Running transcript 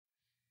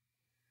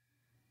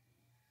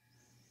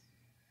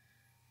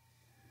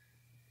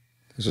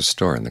There's a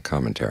story in the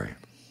commentary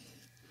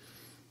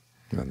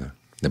of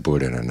the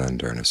Buddha and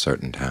Ananda in a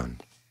certain town.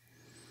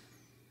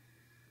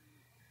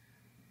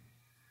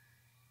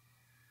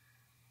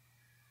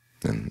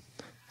 And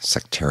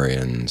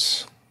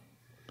sectarians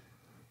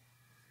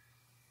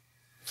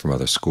from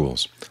other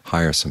schools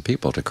hire some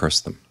people to curse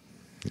them.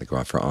 They go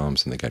out for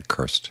alms and they get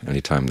cursed.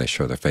 Anytime they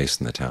show their face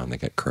in the town, they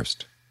get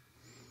cursed.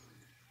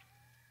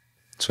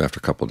 So after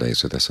a couple of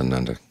days of this,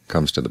 Ananda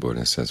comes to the Buddha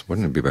and says,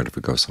 wouldn't it be better if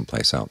we go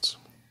someplace else?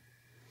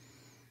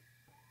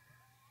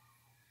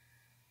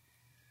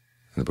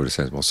 And the Buddha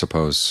says, well,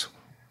 suppose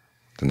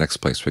the next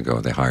place we go,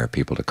 they hire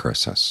people to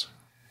curse us.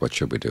 What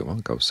should we do? Well,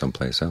 go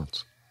someplace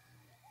else,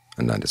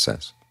 Ananda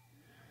says.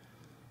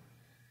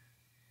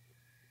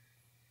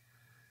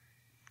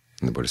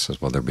 And the Buddha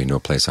says, well, there'd be no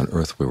place on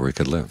earth where we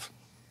could live.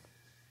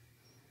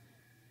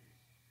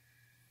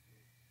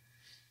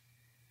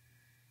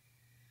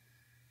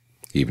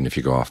 Even if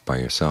you go off by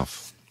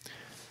yourself,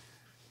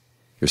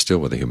 you're still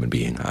with a human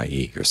being,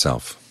 i.e.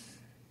 yourself.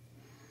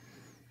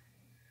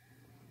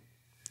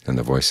 And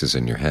the voices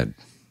in your head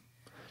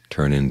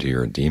turn into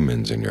your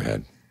demons in your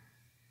head.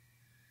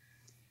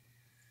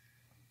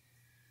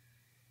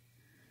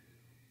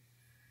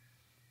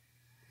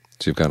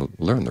 So you've got to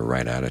learn the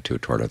right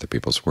attitude toward other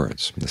people's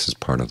words. This is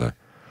part of the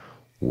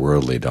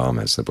worldly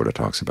dhammas the Buddha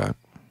talks about.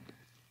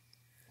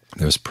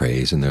 There's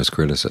praise and there's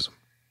criticism.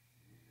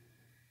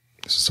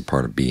 This is a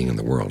part of being in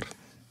the world.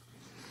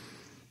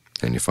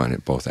 And you find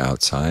it both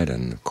outside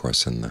and, of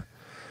course, in the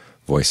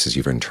voices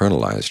you've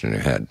internalized in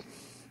your head.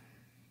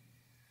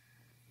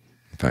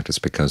 In fact, it's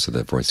because of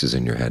the voices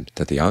in your head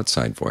that the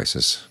outside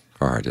voices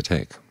are hard to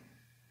take.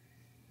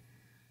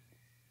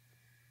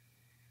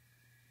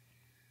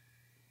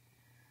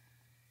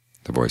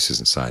 The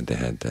voices inside the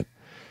head that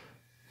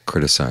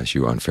criticize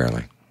you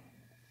unfairly,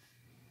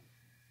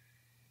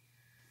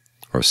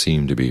 or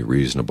seem to be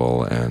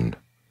reasonable and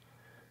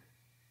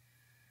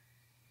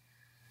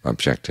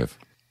objective,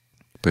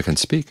 but can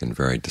speak in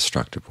very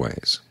destructive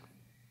ways.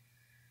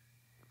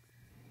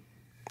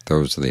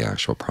 Those are the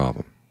actual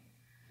problem.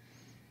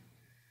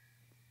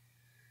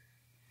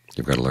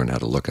 You've got to learn how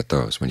to look at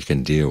those. When you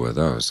can deal with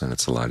those, then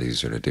it's a lot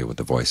easier to deal with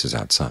the voices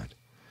outside.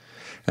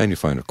 And you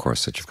find, of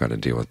course, that you've got to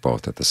deal with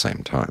both at the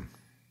same time.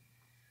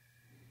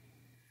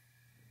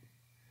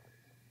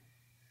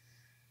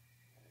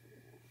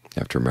 You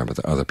have to remember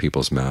that other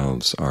people's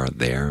mouths are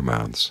their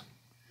mouths,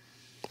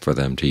 for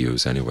them to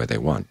use any way they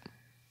want.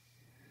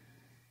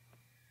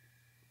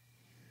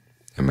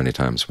 And many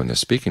times when they're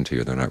speaking to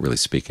you, they're not really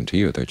speaking to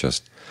you. They're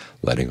just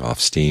letting off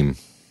steam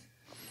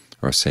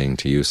or saying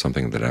to you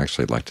something that I'd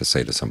actually like to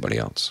say to somebody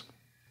else,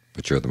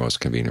 but you're the most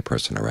convenient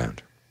person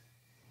around.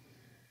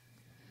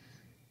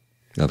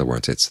 In other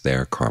words, it's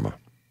their karma.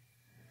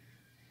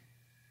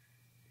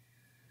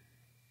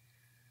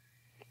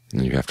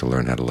 And you have to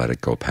learn how to let it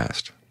go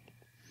past.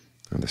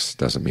 And this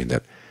doesn't mean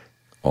that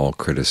all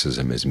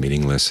criticism is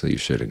meaningless, so you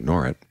should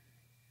ignore it.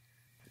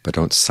 But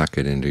don't suck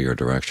it into your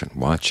direction.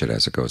 Watch it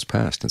as it goes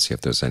past and see if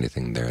there's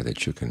anything there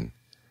that you can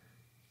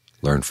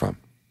learn from.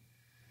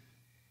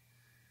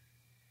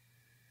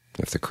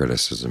 If the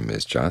criticism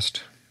is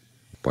just,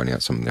 pointing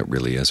out something that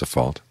really is a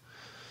fault,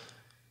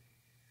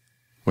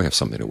 we have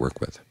something to work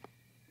with.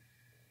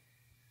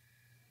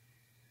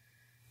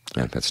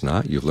 And if it's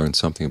not, you've learned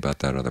something about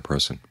that other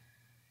person,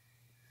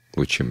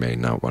 which you may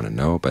not want to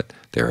know, but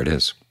there it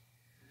is.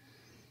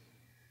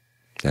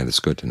 And it's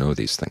good to know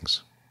these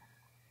things.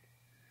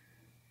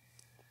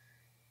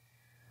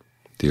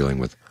 Dealing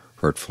with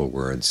hurtful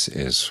words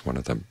is one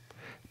of the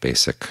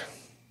basic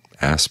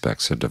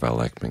aspects of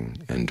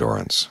developing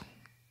endurance.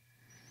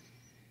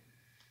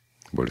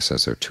 The Buddha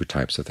says there are two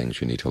types of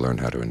things you need to learn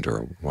how to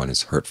endure. One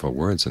is hurtful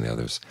words and the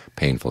other is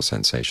painful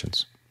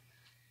sensations.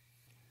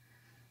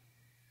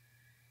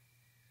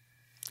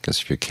 Because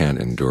if you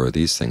can't endure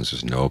these things,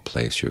 there's no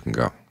place you can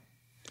go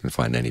and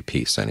find any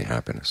peace, any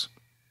happiness.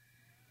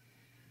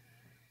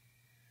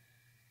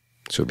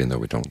 So even though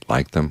we don't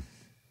like them,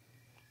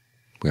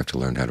 we have to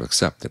learn how to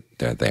accept that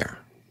they're there,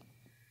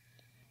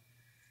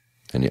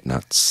 and yet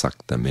not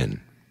suck them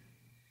in.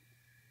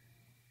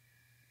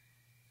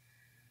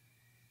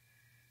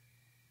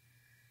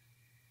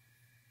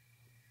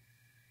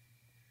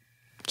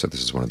 So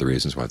this is one of the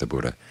reasons why the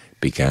Buddha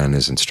began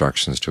his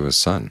instructions to his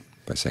son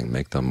by saying,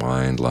 make the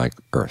mind like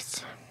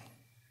earth.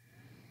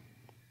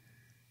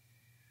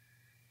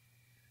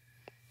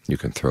 You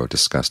can throw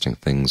disgusting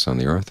things on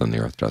the earth, and the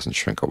earth doesn't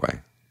shrink away.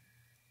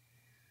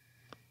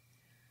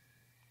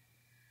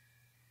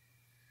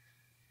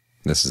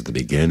 This is the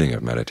beginning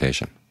of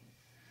meditation,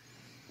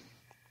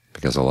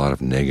 because a lot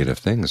of negative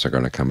things are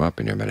going to come up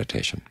in your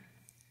meditation.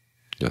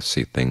 You'll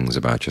see things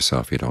about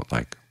yourself you don't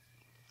like,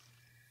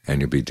 and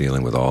you'll be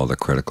dealing with all the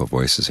critical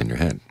voices in your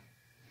head.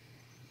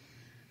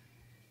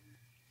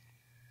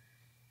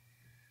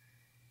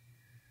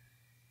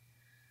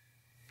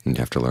 And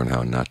you have to learn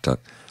how not to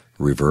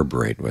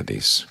reverberate with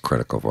these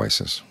critical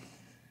voices,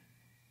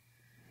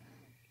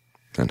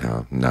 and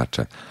how not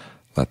to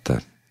let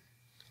the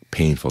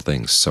painful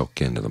things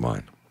soak into the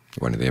mind.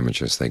 One of the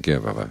images they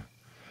give of a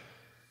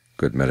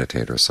good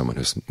meditator is someone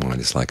whose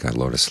mind is like a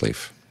lotus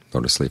leaf.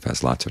 Lotus leaf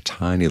has lots of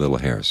tiny little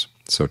hairs,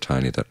 so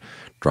tiny that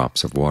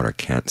drops of water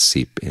can't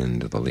seep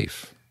into the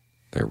leaf.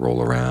 They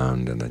roll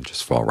around and then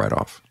just fall right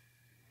off.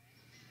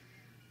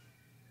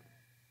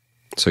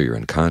 So you're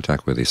in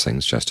contact with these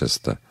things just as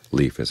the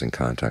leaf is in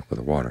contact with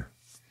the water.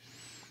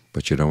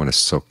 But you don't want to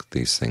soak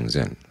these things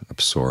in,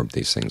 absorb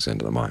these things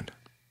into the mind.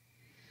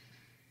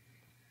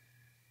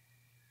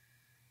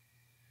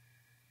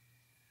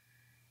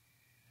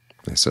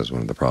 He says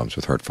one of the problems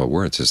with hurtful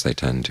words is they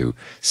tend to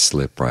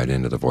slip right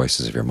into the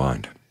voices of your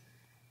mind.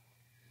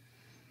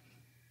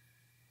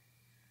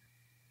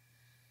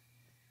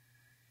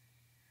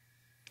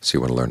 So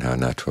you want to learn how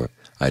not to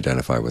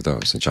identify with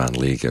those. And John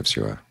Lee gives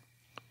you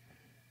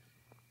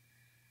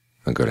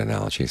a good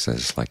analogy. He says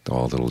it's like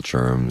all little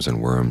germs and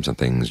worms and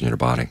things in your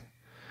body.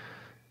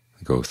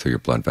 They go through your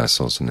blood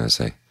vessels, and as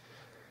they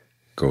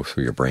go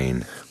through your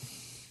brain,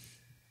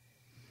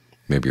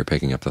 maybe you're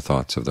picking up the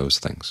thoughts of those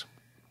things.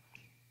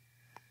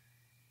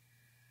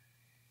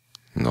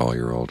 And all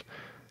your old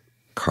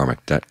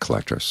karmic debt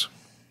collectors,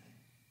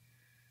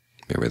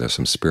 maybe there's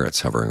some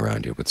spirits hovering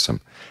around you with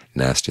some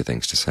nasty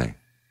things to say.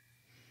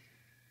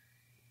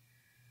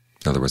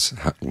 In other words,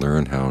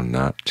 learn how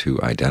not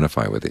to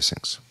identify with these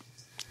things.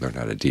 Learn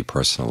how to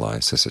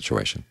depersonalize the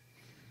situation.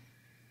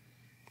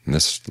 And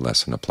this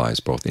lesson applies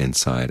both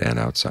inside and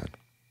outside.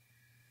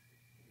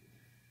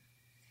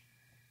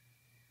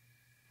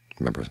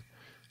 Remember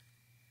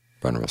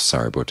Venerable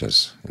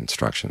Sariputta's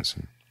instructions.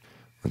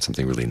 When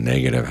something really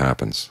negative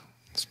happens,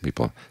 some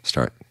people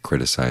start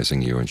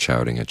criticizing you and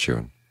shouting at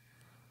you,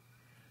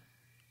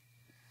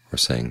 or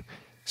saying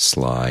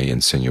sly,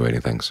 insinuating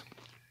things.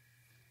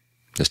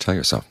 Just tell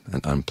yourself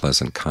an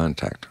unpleasant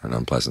contact, or an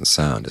unpleasant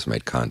sound has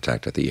made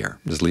contact at the ear.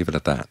 Just leave it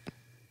at that.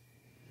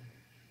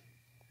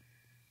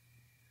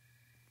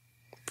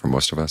 For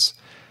most of us,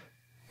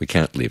 we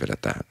can't leave it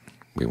at that.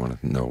 We want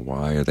to know,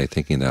 why are they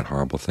thinking that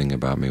horrible thing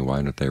about me?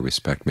 Why don't they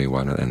respect me?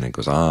 Why don't? And it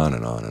goes on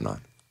and on and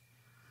on.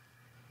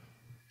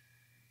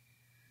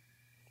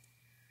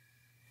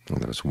 Well,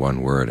 there's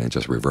one word and it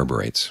just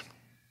reverberates.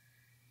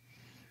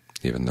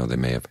 Even though they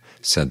may have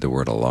said the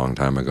word a long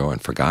time ago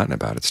and forgotten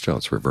about it, still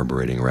it's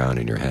reverberating around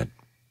in your head.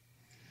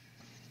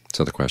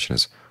 So the question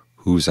is,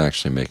 who's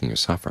actually making you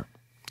suffer?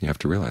 You have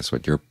to realize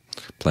that you're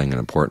playing an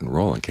important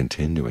role in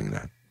continuing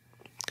that,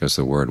 because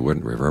the word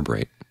wouldn't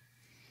reverberate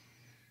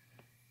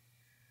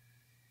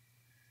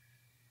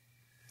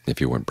if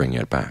you weren't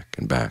bringing it back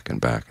and back and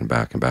back and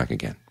back and back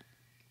again.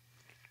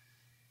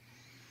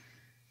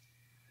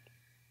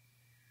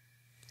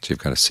 So you've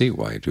got to see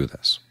why you do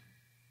this.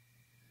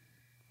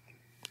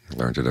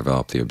 Learn to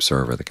develop the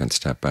observer that can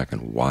step back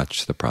and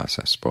watch the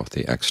process, both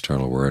the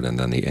external word and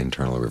then the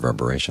internal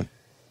reverberation.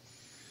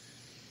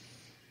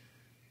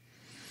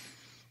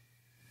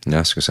 And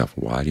ask yourself,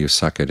 why do you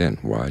suck it in?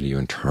 Why do you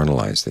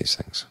internalize these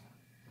things?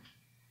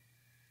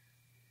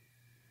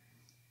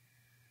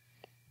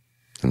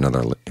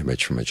 Another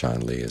image from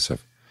Ajaan Lee is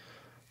of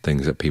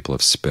things that people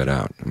have spit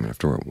out. I mean,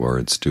 after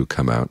words do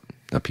come out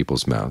of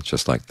people's mouths,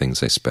 just like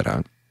things they spit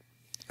out,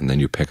 and then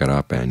you pick it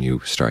up and you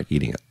start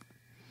eating it.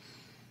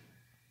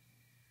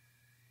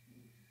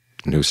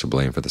 And who's to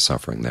blame for the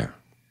suffering there?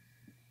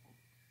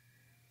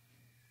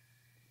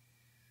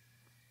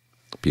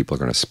 People are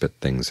going to spit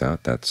things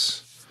out.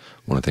 That's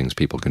one of the things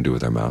people can do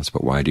with their mouths.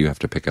 But why do you have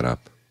to pick it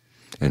up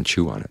and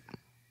chew on it?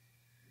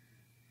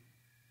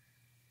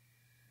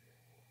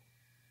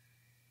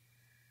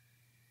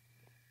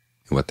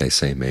 What they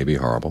say may be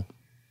horrible,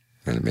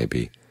 and it may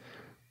be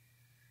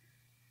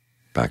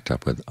backed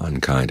up with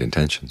unkind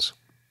intentions.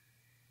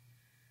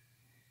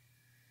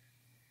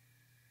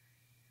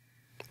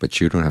 But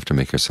you don't have to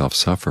make yourself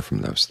suffer from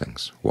those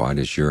things. Why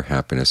does your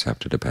happiness have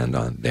to depend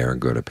on their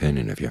good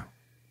opinion of you?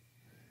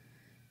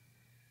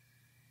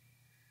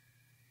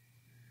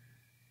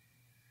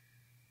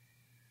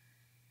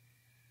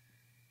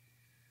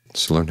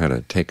 So learn how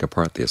to take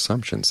apart the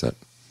assumptions that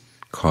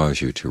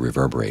cause you to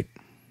reverberate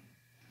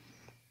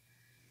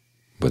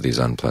with these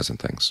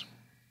unpleasant things.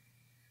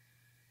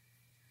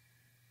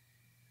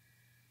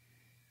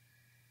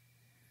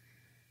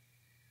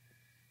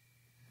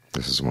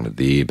 This is one of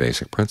the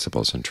basic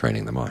principles in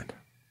training the mind.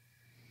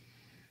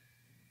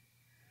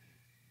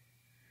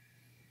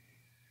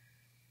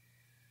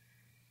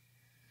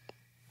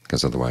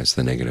 Because otherwise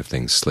the negative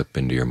things slip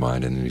into your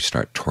mind and then you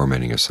start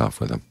tormenting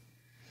yourself with them.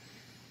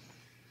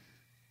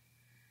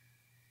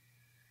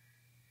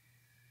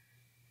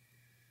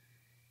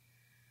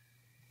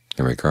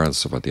 And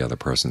regardless of what the other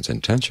person's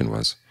intention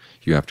was,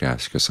 you have to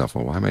ask yourself,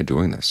 well, why am I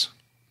doing this?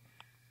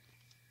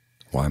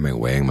 Why am I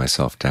weighing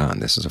myself down?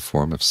 This is a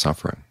form of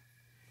suffering.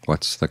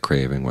 What's the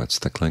craving? What's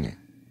the clinging?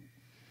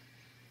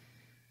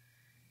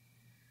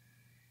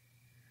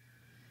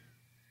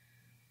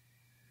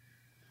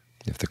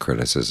 If the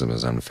criticism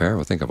is unfair,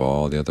 well, think of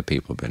all the other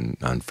people who have been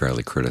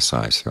unfairly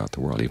criticized throughout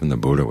the world. Even the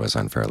Buddha was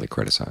unfairly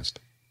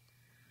criticized.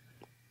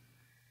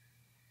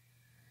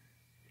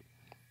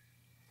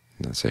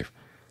 And they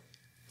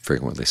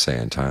frequently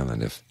say in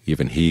Thailand, if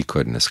even he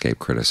couldn't escape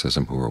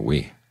criticism, who are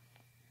we?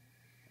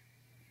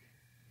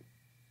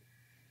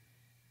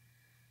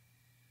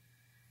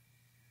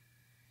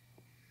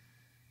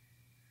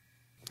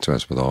 So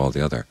as with all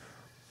the other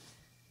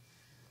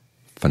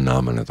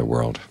phenomena of the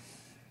world,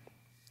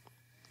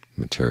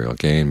 material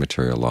gain,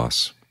 material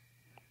loss,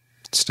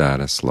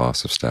 status,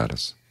 loss of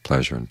status,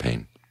 pleasure and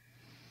pain,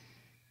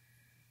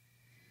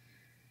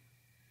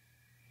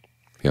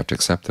 you have to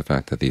accept the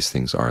fact that these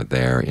things are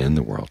there in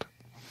the world,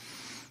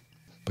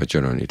 but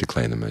you don't need to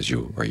claim them as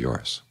you or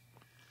yours,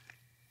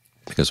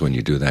 because when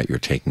you do that, you're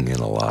taking in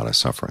a lot of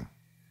suffering.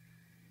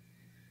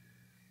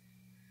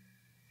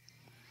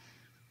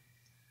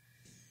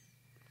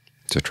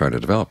 So try to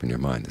develop in your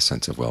mind the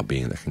sense of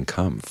well-being that can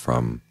come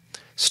from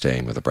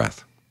staying with the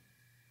breath.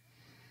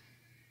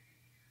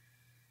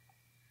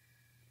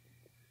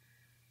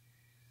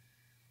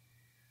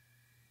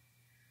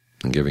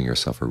 And giving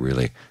yourself a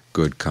really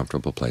good,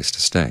 comfortable place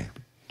to stay.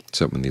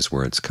 So when these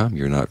words come,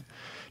 you're not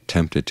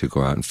tempted to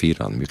go out and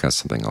feed on them. You've got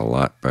something a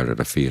lot better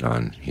to feed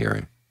on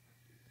here,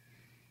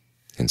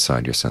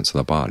 inside your sense of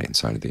the body,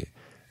 inside of the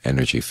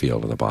energy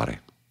field of the body.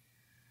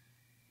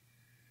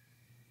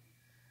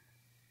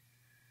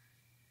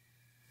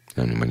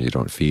 And when you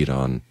don't feed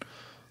on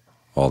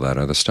all that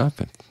other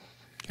stuff,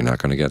 you're not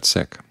going to get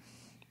sick.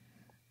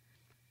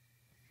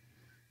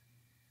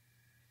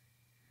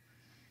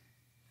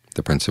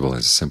 The principle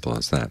is as simple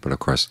as that, but of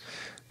course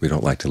we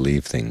don't like to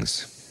leave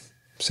things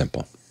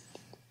simple.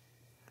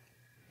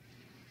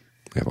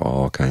 We have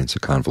all kinds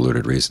of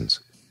convoluted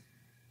reasons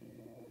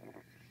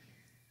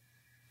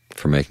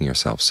for making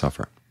yourself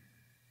suffer.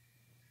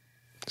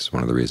 This is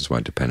one of the reasons why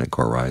dependent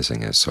core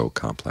rising is so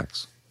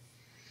complex.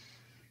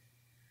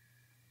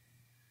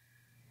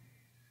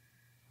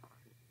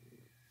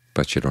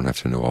 But you don't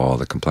have to know all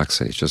the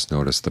complexities. Just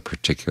notice the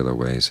particular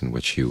ways in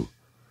which you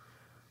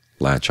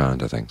latch on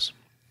to things,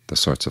 the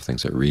sorts of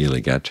things that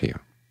really get to you.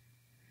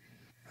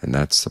 And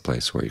that's the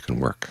place where you can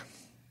work.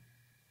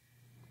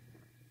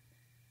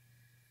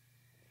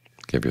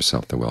 Give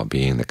yourself the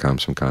well-being that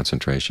comes from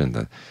concentration,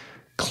 the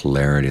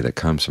clarity that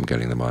comes from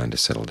getting the mind to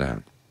settle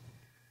down.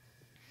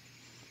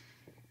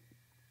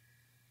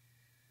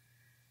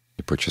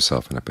 You put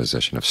yourself in a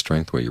position of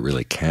strength where you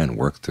really can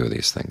work through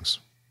these things.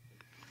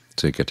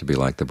 So you get to be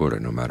like the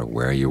Buddha. No matter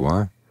where you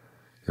are,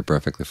 you're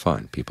perfectly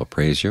fine. People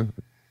praise you,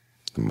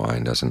 the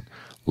mind doesn't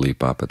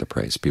leap up at the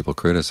praise. People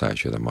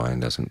criticize you, the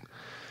mind doesn't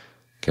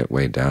get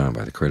weighed down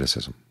by the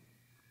criticism.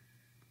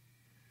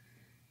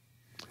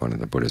 One of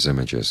the Buddha's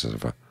images is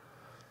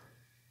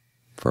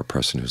for a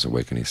person who's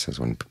awakened, he says,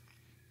 when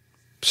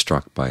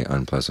struck by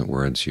unpleasant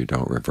words, you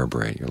don't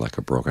reverberate. You're like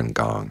a broken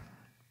gong.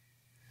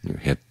 You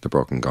hit the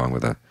broken gong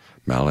with a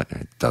mallet,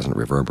 and it doesn't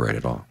reverberate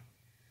at all.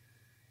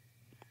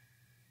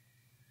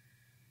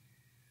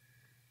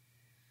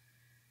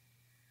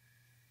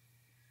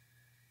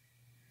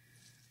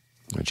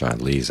 John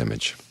Lee's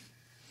image.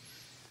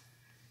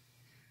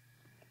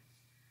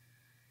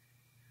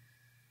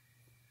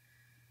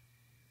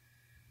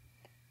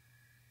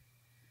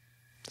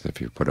 So if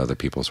you put other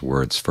people's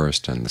words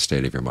first and the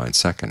state of your mind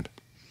second,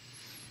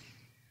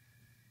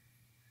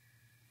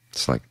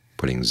 it's like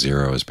putting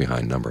zeros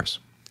behind numbers.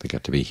 They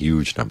get to be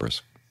huge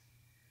numbers.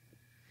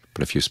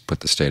 But if you put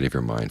the state of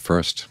your mind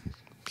first,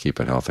 keep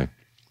it healthy,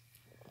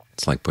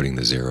 it's like putting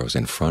the zeros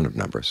in front of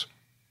numbers.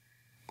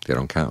 They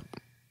don't count.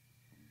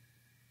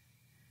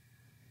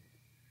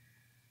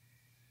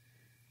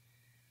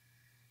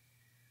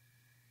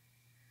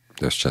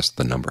 There's just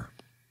the number.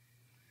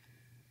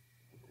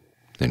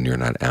 Then you're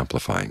not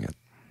amplifying it.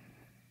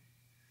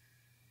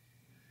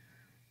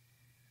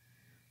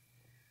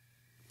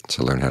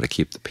 So learn how to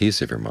keep the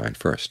peace of your mind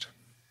first.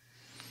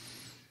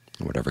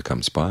 And whatever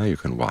comes by, you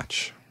can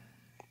watch.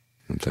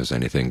 If there's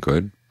anything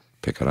good,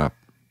 pick it up.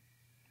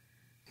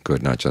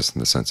 Good not just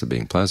in the sense of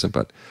being pleasant,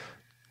 but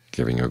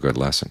giving you a good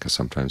lesson, because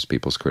sometimes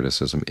people's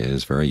criticism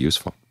is very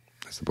useful.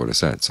 As the Buddha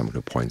said, someone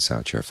who points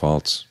out your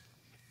faults,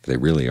 if they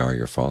really are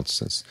your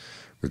faults,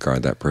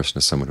 regard that person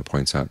as someone who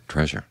points out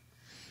treasure,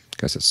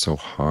 because it's so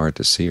hard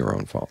to see our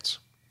own faults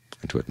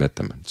and to admit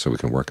them so we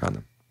can work on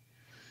them.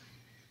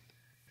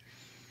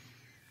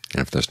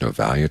 And if there's no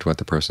value to what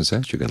the person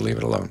says, you can leave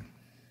it alone.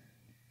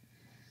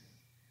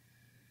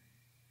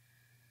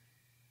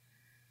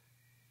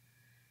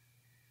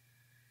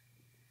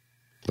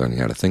 Learning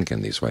how to think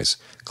in these ways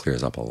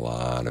clears up a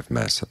lot of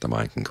mess that the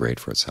mind can create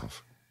for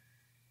itself.